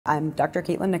I'm Dr.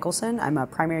 Nicholson. I'm a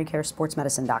primary care sports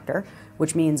medicine doctor,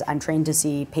 which means I'm trained to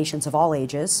see patients of all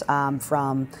ages,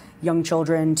 from young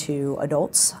children to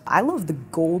adults. I love the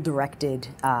goal-directed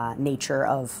nature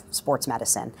of sports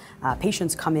medicine.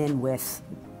 Patients come in with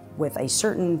a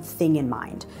certain thing in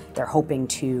mind. They're hoping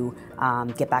to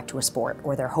get back to a sport,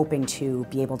 or they're hoping to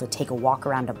be able to take a walk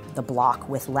around the block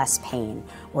with less pain,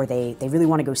 or they really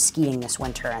want to go skiing this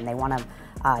winter and they want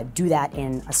to do that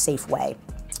in a safe way.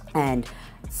 And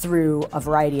through a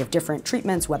variety of different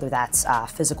treatments, whether that's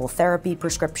physical therapy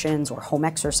prescriptions or home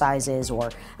exercises or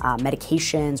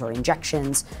medications or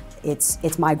injections,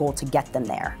 it's my goal to get them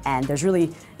there. And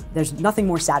there's nothing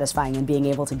more satisfying than being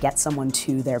able to get someone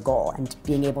to their goal and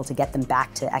being able to get them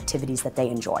back to activities that they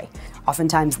enjoy.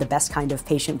 Oftentimes the best kind of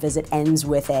patient visit ends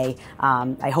with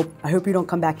I hope you don't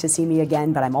come back to see me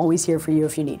again, but I'm always here for you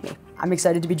if you need me. I'm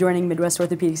excited to be joining Midwest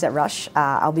Orthopedics at Rush.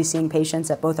 I'll be seeing patients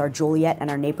at both our Joliet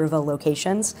and our Naperville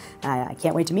locations. I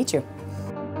can't wait to meet you.